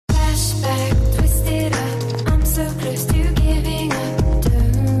Flashback, twisted up, I'm so close to giving up.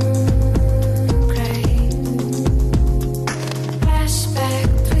 Don't cry. Flashback,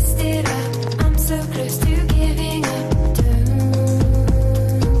 twisted up, I'm so close to giving up.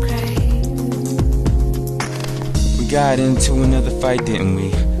 Don't cry. We got into another fight, didn't we?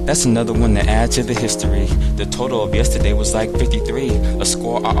 That's another one to add to the history. The total of yesterday was like 53. A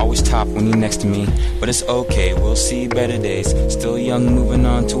score I always top when you're next to me. But it's okay, we'll see better days. Still young, moving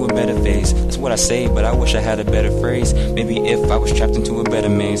on to a better phase. That's what I say, but I wish I had a better phrase. Maybe if I was trapped into a better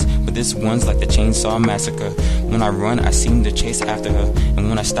maze. But this one's like the Chainsaw Massacre. When I run, I seem to chase after her. And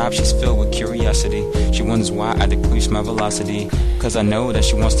when I stop, she's filled with curiosity. She wonders why I decrease my velocity. Cause I know that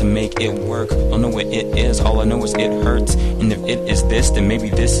she wants to make it work. Don't know what it is, all I know is it hurts. And if it is this, then maybe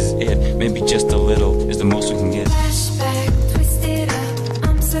this is it. Maybe just a little is the most we can get. Flashback, twisted up,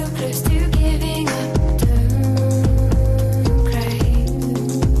 I'm so close to giving up. Don't cry.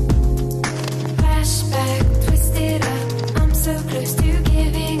 Flashback, twisted up, I'm so close to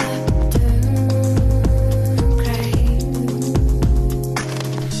giving up. Don't cry.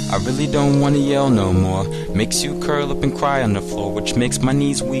 I really don't wanna yell no more. Makes you curl up and cry on the floor, which makes my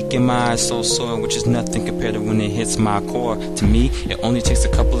knees weak and my eyes so sore, which is nothing compared to when it hits my core. To me, it only takes a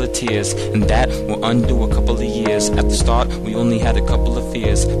couple of tears, and that will undo a couple of years. At the start, we only had a couple of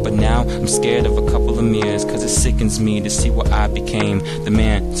fears, but now I'm scared of a couple of mirrors, cause it sickens me to see what I became. The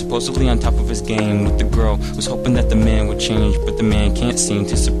man, supposedly on top of his game, with the girl, was hoping that the man would change, but the man can't seem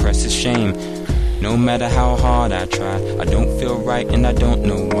to suppress his shame. No matter how hard I try, I don't feel right and I don't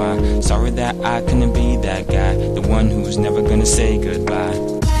know why. Sorry that I couldn't be that guy, the one who's never gonna say goodbye.